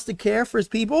who wants to care for his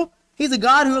people. He's a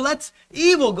God who lets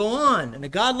evil go on. And a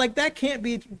God like that can't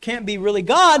be really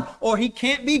God, or he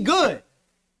can't be good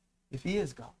if he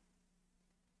is God.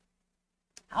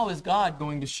 How is God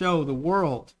going to show the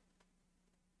world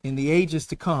in the ages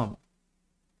to come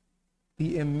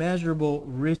the immeasurable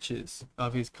riches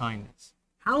of his kindness?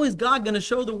 How is God going to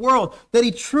show the world that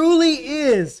he truly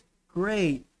is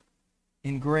great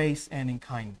in grace and in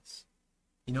kindness?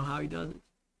 You know how he does it?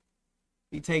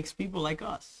 He takes people like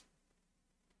us,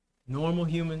 normal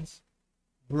humans,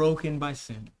 broken by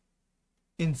sin,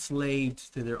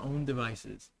 enslaved to their own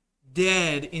devices,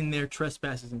 dead in their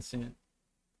trespasses and sin.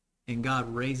 And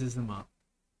God raises them up,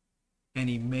 and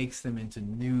he makes them into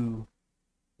new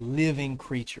living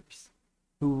creatures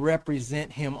who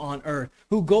represent him on earth,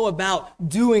 who go about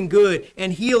doing good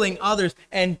and healing others.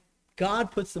 And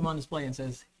God puts them on display and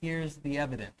says, here's the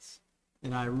evidence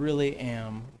that I really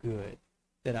am good,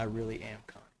 that I really am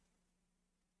kind.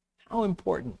 How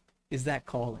important is that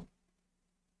calling?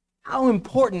 How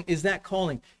important is that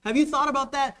calling? Have you thought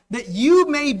about that? That you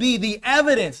may be the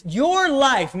evidence, your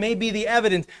life may be the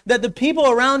evidence that the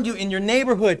people around you in your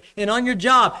neighborhood and on your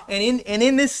job and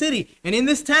in this city and in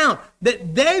this town,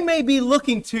 that they may be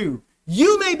looking to.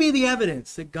 You may be the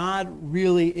evidence that God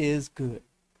really is good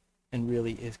and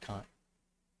really is kind.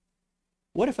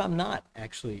 What if I'm not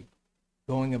actually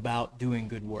going about doing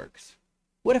good works?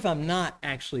 What if I'm not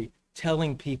actually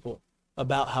telling people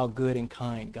about how good and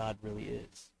kind God really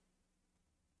is?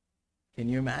 Can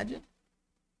you imagine?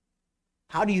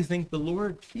 How do you think the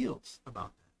Lord feels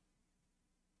about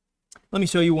that? Let me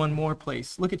show you one more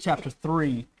place. Look at chapter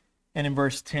 3 and in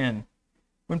verse 10.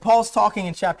 When Paul's talking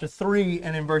in chapter 3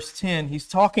 and in verse 10, he's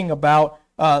talking about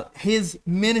his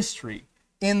ministry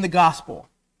in the gospel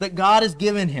that God has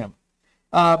given him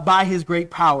by his great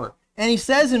power. And he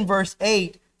says in verse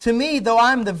 8, to me, though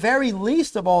I'm the very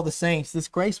least of all the saints, this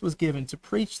grace was given to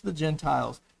preach to the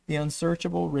Gentiles the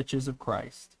unsearchable riches of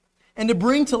Christ, and to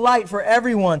bring to light for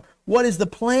everyone what is the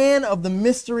plan of the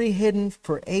mystery hidden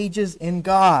for ages in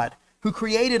God, who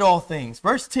created all things.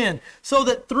 Verse 10, so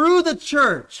that through the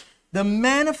church, the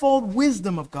manifold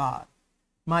wisdom of God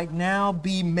might now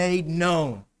be made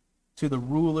known to the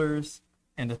rulers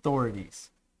and authorities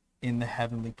in the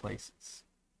heavenly places.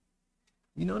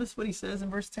 You notice what he says in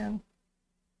verse 10?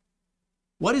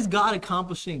 What is God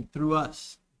accomplishing through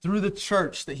us? Through the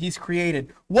church that he's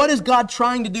created? What is God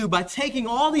trying to do by taking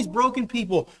all these broken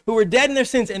people who are dead in their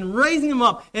sins and raising them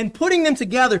up and putting them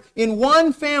together in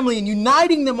one family and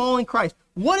uniting them all in Christ?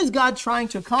 What is God trying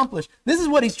to accomplish? This is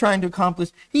what he's trying to accomplish.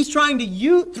 He's trying to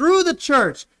use, through the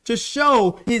church, to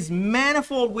show his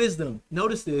manifold wisdom.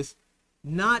 Notice this,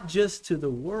 not just to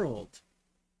the world,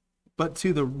 but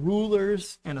to the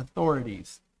rulers and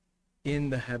authorities in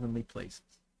the heavenly places.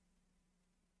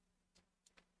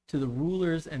 To the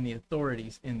rulers and the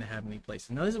authorities in the heavenly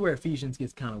places. Now, this is where Ephesians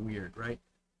gets kind of weird, right?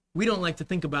 We don't like to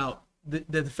think about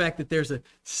the fact that there's a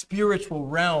spiritual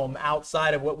realm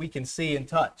outside of what we can see and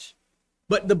touch.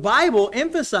 But the Bible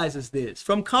emphasizes this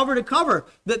from cover to cover,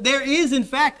 that there is, in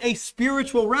fact, a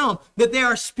spiritual realm, that there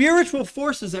are spiritual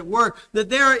forces at work, that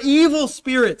there are evil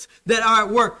spirits that are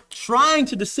at work trying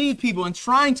to deceive people and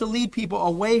trying to lead people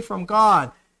away from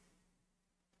God.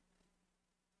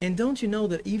 And don't you know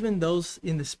that even those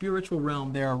in the spiritual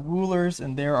realm, there are rulers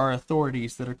and there are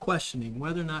authorities that are questioning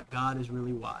whether or not God is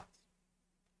really wise.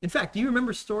 In fact, do you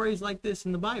remember stories like this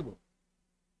in the Bible?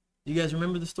 Do you guys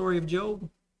remember the story of Job?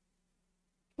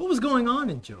 What was going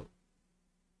on in Job?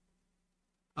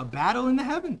 A battle in the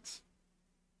heavens.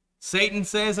 Satan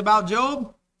says about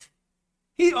Job,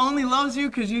 he only loves you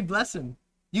because you bless him.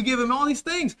 You give him all these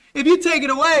things. If you take it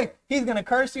away, he's going to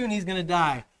curse you and he's going to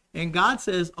die. And God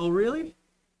says, oh, really?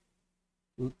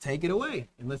 Well, take it away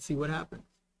and let's see what happens.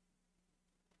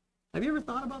 Have you ever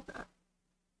thought about that?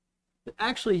 That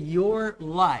actually your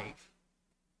life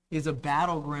is a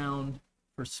battleground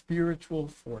for spiritual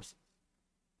forces.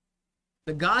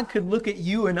 That God could look at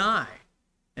you and I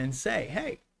and say,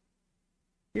 hey,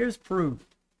 here's proof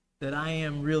that I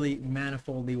am really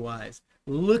manifoldly wise.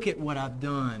 Look at what I've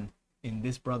done in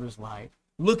this brother's life.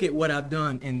 Look at what I've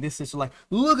done in this sister's life.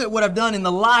 Look at what I've done in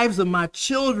the lives of my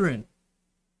children.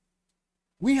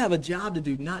 We have a job to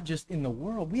do, not just in the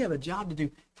world. We have a job to do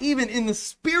even in the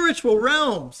spiritual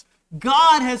realms.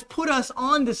 God has put us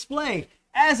on display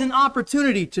as an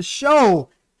opportunity to show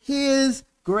his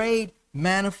great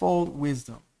manifold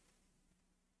wisdom,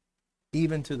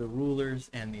 even to the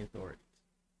rulers and the authorities.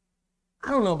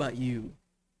 I don't know about you,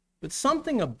 but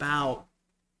something about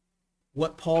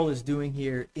what Paul is doing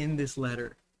here in this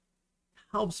letter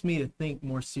helps me to think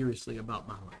more seriously about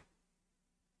my life.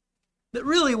 That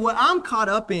really what I'm caught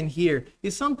up in here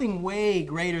is something way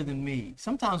greater than me.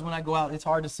 Sometimes when I go out, it's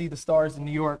hard to see the stars in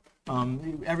New York.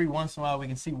 Every once in a while we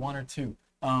can see one or two,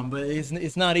 but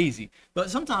it's not easy. But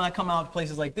sometimes I come out to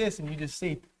places like this and you just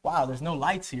see, wow, there's no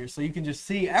lights here, so you can just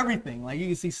see everything. Like you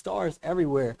can see stars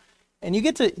everywhere. And you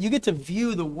get to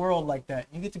view the world like that.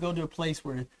 You get to go to a place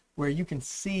where you can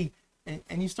see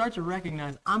and you start to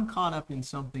recognize I'm caught up in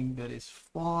something that is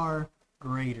far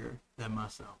greater than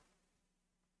myself.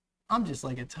 I'm just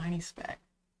like a tiny speck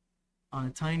on a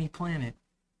tiny planet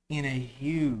in a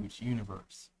huge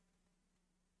universe.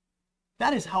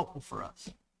 That is helpful for us.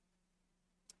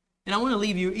 And I want to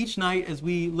leave you each night as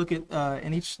we look at,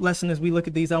 in each lesson as we look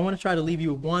at these, I want to try to leave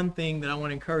you with one thing that I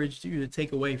want to encourage you to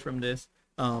take away from this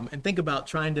and think about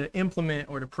trying to implement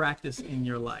or to practice in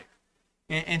your life.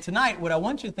 And tonight, what I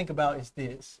want you to think about is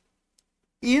this.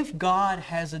 If God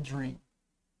has a dream,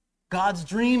 God's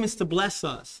dream is to bless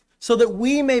us so that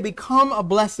we may become a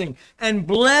blessing and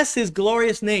bless his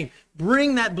glorious name.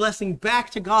 Bring that blessing back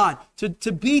to God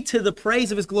to be to the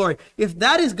praise of his glory. If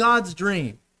that is God's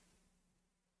dream,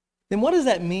 then what does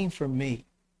that mean for me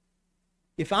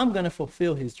if I'm going to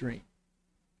fulfill his dream?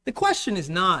 The question is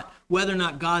not whether or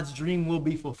not God's dream will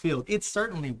be fulfilled. It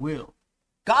certainly will.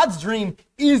 God's dream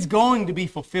is going to be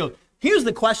fulfilled. Here's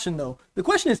the question, though. The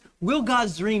question is, will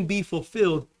God's dream be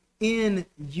fulfilled in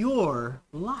your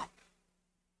life?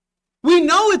 We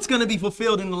know it's going to be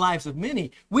fulfilled in the lives of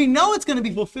many. We know it's going to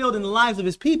be fulfilled in the lives of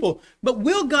his people. But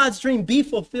will God's dream be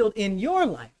fulfilled in your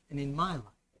life and in my life?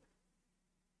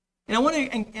 And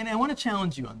I want to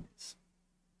challenge you on this.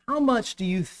 How much do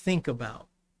you think about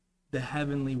the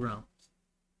heavenly realms?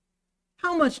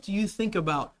 How much do you think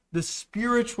about the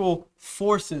spiritual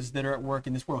forces that are at work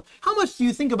in this world? How much do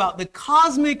you think about the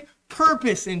cosmic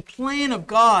purpose and plan of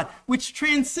God, which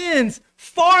transcends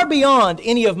far beyond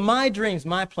any of my dreams,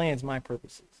 my plans, my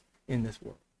purposes in this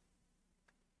world?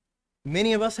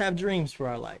 Many of us have dreams for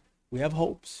our life. We have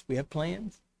hopes, we have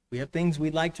plans, we have things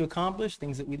we'd like to accomplish,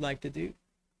 things that we'd like to do.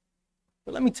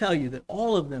 But let me tell you that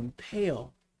all of them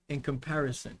pale in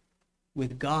comparison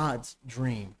with God's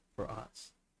dream for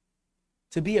us.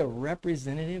 To be a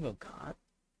representative of God,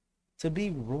 to be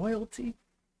royalty,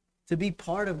 to be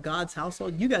part of God's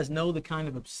household. You guys know the kind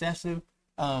of obsession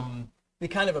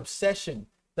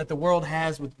that the world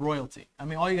has with royalty. I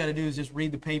mean, all you got to do is just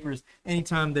read the papers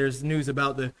anytime there's news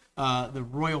about the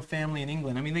royal family in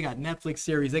England. I mean, they got Netflix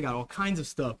series, they got all kinds of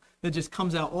stuff that just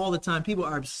comes out all the time. People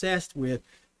are obsessed with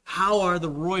how are the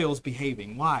royals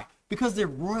behaving. Why? Because they're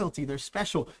royalty, they're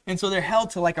special. And so they're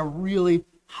held to like a really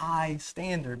high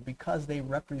standard because they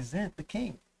represent the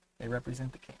king. They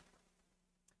represent the king.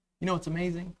 You know what's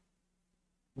amazing?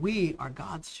 We are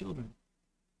God's children.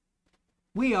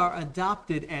 We are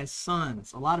adopted as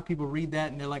sons. A lot of people read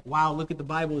that and they're like, wow, look at the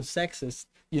Bible is sexist.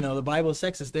 You know, the Bible is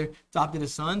sexist. They're adopted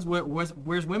as sons.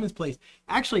 Where's women's place?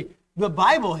 Actually, the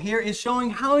Bible here is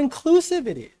showing how inclusive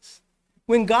it is.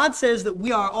 When God says that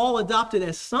we are all adopted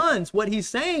as sons, what he's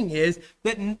saying is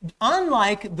that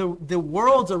unlike the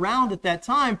worlds around at that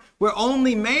time where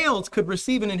only males could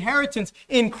receive an inheritance,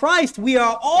 in Christ we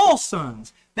are all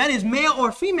sons. That is male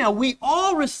or female. We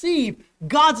all receive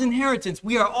God's inheritance.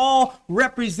 We are all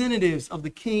representatives of the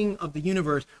King of the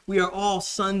universe. We are all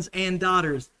sons and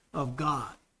daughters of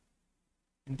God.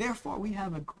 And therefore we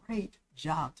have a great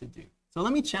job to do. So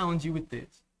let me challenge you with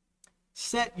this.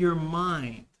 Set your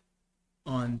mind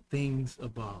on things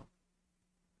above.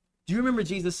 Do you remember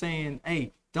Jesus saying,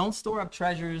 hey, Don't store up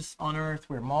treasures on earth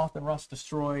where moth and rust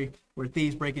destroy, where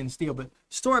thieves break in and steal, but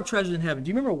store up treasures in heaven. Do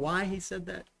you remember why he said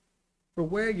that? For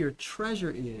where your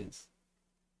treasure is,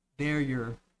 there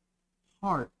your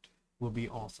heart will be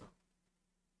also.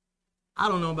 I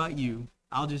don't know about you.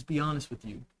 I'll just be honest with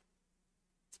you.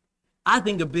 I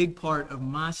think a big part of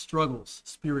my struggles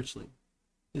spiritually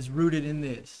is rooted in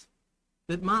this,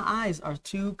 that my eyes are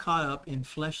too caught up in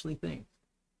fleshly things.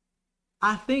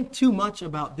 I think too much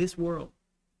about this world.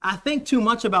 I think too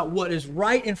much about what is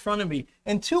right in front of me.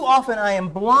 And too often I am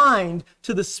blind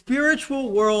to the spiritual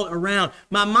world around.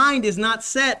 My mind is not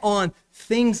set on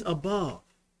things above.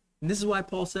 And this is why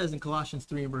Paul says in Colossians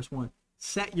 3 and verse 1,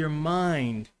 set your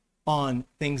mind on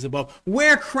things above,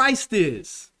 where Christ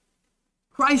is.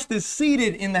 Christ is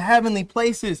seated in the heavenly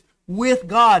places with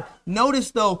God.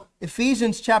 Notice though,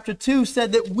 Ephesians chapter 2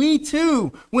 said that we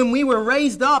too, when we were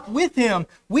raised up with him,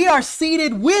 we are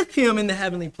seated with him in the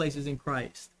heavenly places in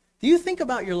Christ. Do you think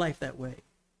about your life that way?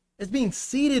 As being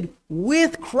seated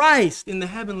with Christ in the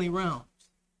heavenly realms.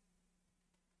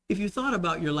 If you thought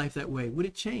about your life that way, would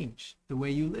it change the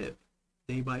way you live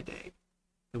day by day?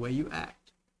 The way you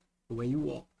act, the way you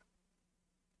walk,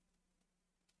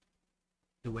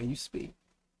 the way you speak?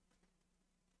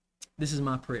 This is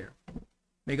my prayer.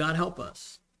 May God help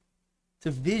us to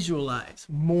visualize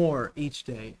more each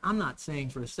day. I'm not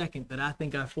saying for a second that I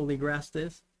think I fully grasp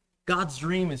this. God's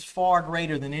dream is far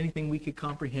greater than anything we could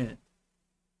comprehend.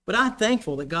 But I'm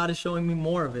thankful that God is showing me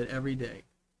more of it every day.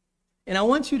 And I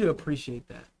want you to appreciate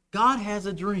that. God has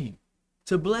a dream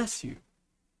to bless you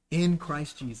in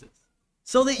Christ Jesus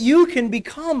so that you can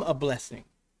become a blessing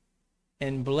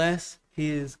and bless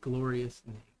his glorious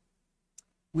name.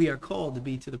 We are called to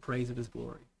be to the praise of his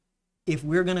glory. If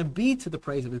we're going to be to the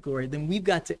praise of his glory, then we've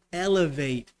got to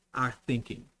elevate our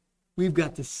thinking. We've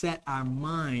got to set our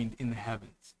mind in the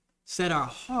heavens, set our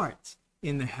hearts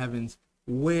in the heavens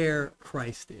where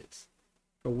Christ is.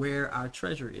 For where our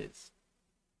treasure is,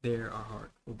 there our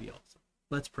heart will be also.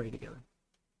 Let's pray together.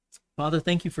 Father,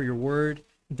 thank you for your word,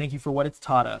 and thank you for what it's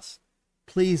taught us.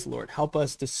 Please, Lord, help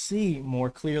us to see more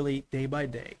clearly day by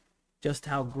day just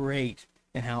how great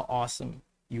and how awesome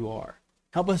you are.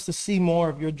 Help us to see more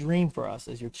of your dream for us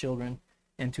as your children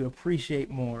and to appreciate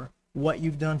more what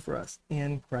you've done for us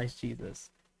in Christ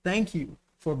Jesus. Thank you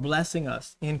for blessing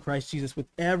us in Christ Jesus with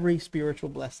every spiritual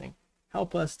blessing.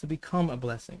 Help us to become a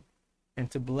blessing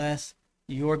and to bless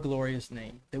your glorious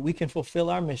name, that we can fulfill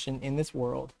our mission in this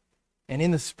world and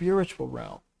in the spiritual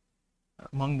realm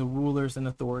among the rulers and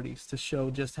authorities to show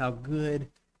just how good,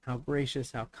 how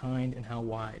gracious, how kind, and how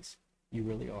wise you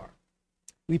really are.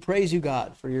 We praise you,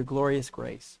 God, for your glorious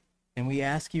grace, and we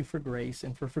ask you for grace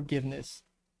and for forgiveness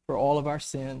for all of our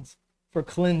sins, for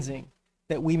cleansing,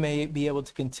 that we may be able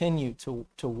to continue to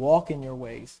walk in your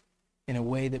ways in a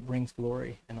way that brings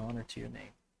glory and honor to your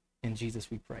name. In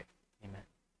Jesus we pray. Amen.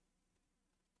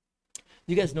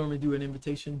 You guys normally do an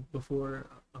invitation before?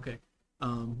 Okay.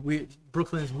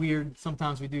 Brooklyn is weird.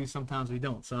 Sometimes we do, sometimes we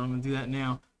don't. So I'm going to do that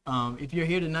now. If you're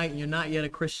here tonight and you're not yet a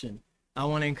Christian, I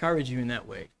want to encourage you in that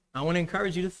way. I want to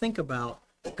encourage you to think about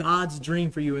God's dream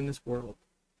for you in this world.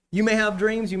 You may have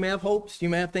dreams, you may have hopes, you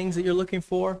may have things that you're looking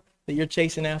for, that you're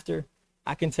chasing after.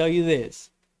 I can tell you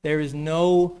this, there is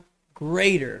no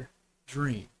greater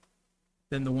dream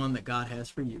than the one that God has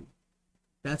for you.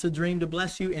 That's a dream to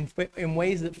bless you in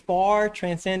ways that far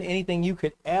transcend anything you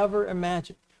could ever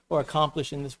imagine or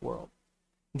accomplish in this world.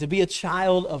 And to be a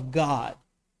child of God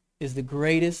is the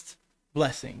greatest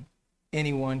blessing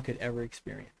anyone could ever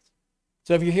experience.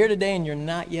 So if you're here today and you're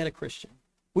not yet a Christian,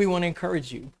 we want to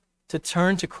encourage you to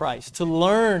turn to Christ, to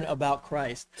learn about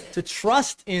Christ, to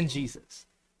trust in Jesus,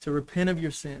 to repent of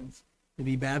your sins, to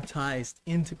be baptized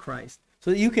into Christ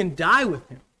so that you can die with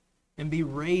him and be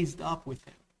raised up with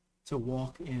him to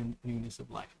walk in newness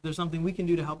of life. If there's something we can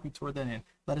do to help you toward that end,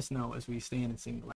 let us know as we stand and sing the